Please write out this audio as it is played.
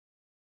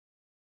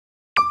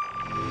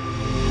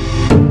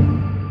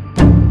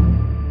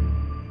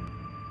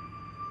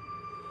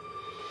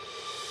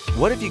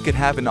What if you could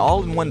have an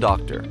all-in-one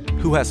doctor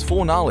who has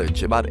full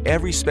knowledge about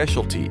every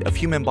specialty of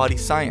human body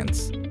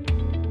science?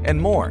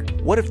 And more,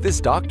 what if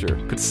this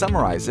doctor could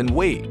summarize and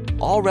weigh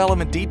all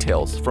relevant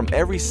details from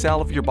every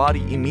cell of your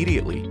body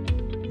immediately?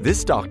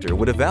 This doctor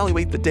would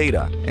evaluate the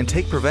data and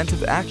take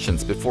preventive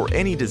actions before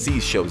any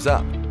disease shows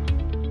up.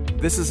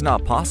 This is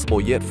not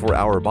possible yet for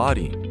our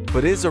body,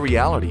 but is a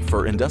reality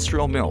for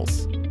industrial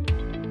mills.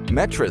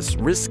 Metris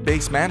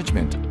Risk-Based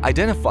Management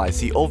identifies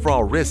the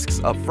overall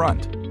risks up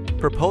front,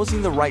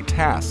 proposing the right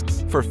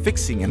tasks for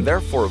fixing and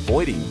therefore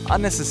avoiding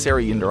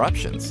unnecessary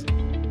interruptions.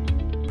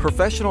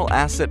 Professional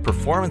asset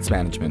performance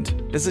management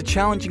is a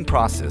challenging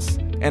process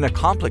and a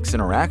complex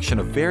interaction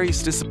of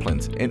various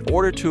disciplines in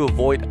order to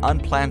avoid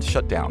unplanned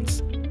shutdowns,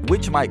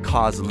 which might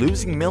cause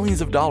losing millions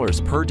of dollars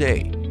per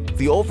day.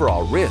 The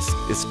overall risk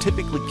is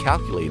typically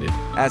calculated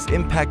as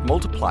impact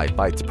multiplied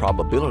by its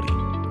probability.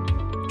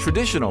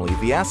 Traditionally,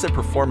 the asset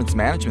performance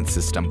management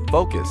system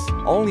focused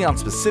only on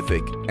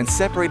specific and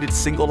separated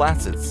single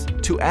assets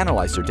to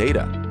analyze their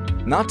data,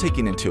 not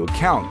taking into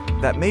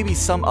account that maybe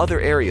some other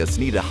areas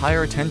need a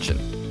higher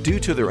attention due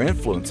to their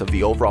influence of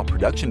the overall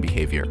production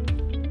behavior.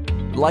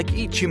 Like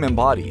each human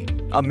body,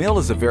 a mill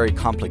is a very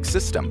complex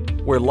system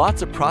where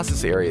lots of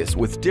process areas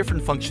with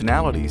different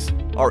functionalities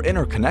are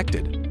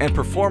interconnected and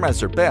perform as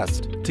their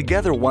best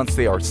together once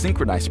they are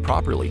synchronized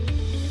properly.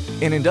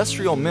 In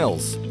industrial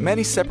mills,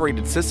 many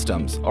separated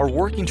systems are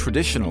working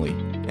traditionally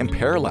in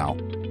parallel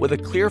with a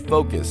clear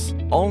focus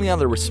only on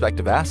their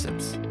respective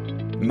assets.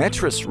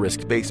 Metris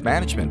Risk-Based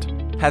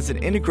Management has an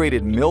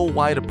integrated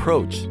mill-wide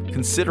approach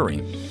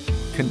considering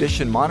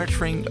condition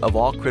monitoring of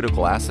all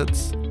critical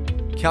assets,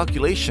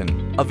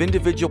 calculation of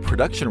individual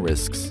production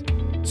risks,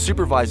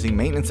 supervising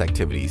maintenance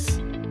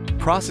activities,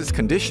 process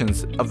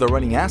conditions of the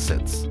running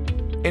assets,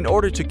 in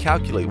order to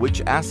calculate which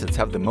assets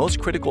have the most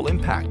critical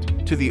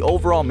impact to the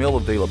overall mill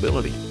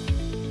availability.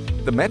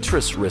 The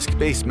Metris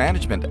Risk-Based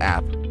Management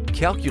app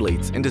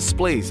calculates and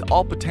displays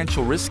all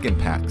potential risk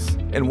impacts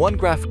in one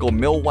graphical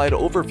mill-wide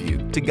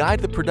overview to guide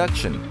the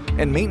production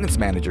and maintenance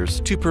managers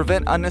to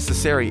prevent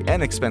unnecessary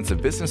and expensive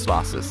business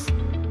losses.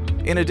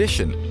 In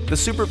addition, the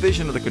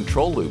supervision of the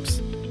control loops,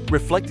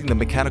 reflecting the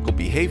mechanical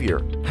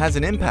behavior, has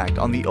an impact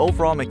on the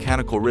overall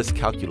mechanical risk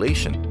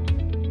calculation.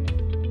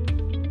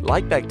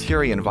 Like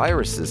bacteria and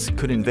viruses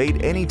could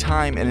invade any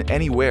time and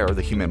anywhere of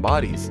the human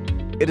bodies,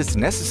 it is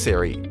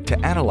necessary to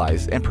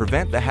analyze and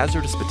prevent the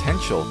hazardous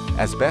potential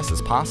as best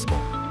as possible.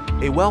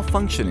 A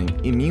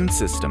well-functioning immune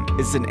system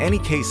is in any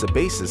case a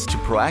basis to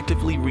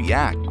proactively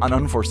react on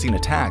unforeseen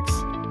attacks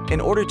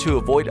in order to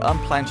avoid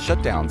unplanned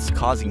shutdowns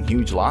causing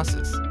huge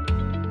losses.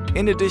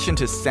 In addition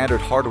to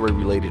standard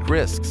hardware-related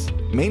risks,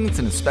 maintenance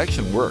and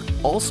inspection work,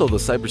 also the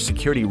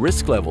cybersecurity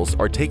risk levels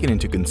are taken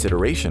into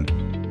consideration.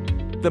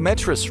 The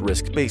Metris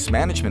Risk-Based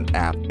Management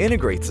app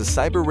integrates the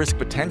cyber risk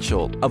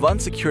potential of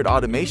unsecured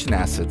automation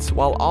assets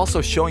while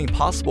also showing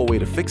possible way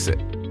to fix it.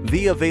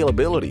 The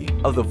availability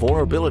of the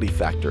vulnerability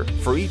factor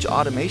for each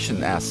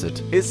automation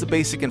asset is the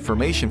basic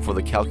information for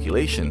the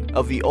calculation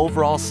of the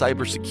overall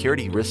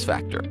cybersecurity risk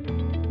factor.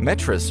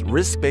 Metris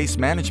Risk-Based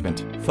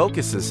Management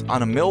focuses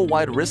on a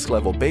mill-wide risk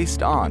level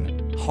based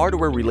on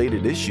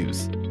hardware-related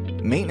issues,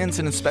 maintenance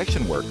and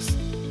inspection works,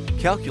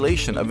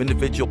 calculation of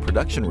individual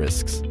production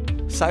risks,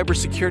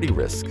 cybersecurity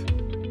risk.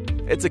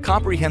 It's a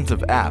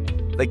comprehensive app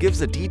that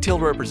gives a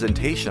detailed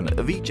representation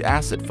of each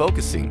asset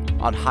focusing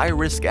on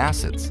high-risk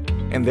assets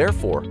and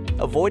therefore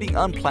avoiding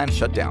unplanned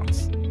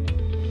shutdowns.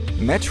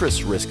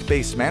 Metris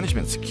Risk-Based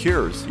Management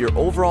secures your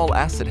overall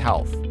asset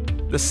health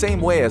the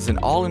same way as an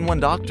all-in-one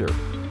doctor,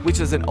 which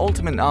has an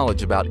ultimate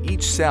knowledge about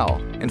each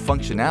cell and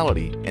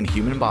functionality in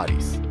human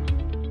bodies.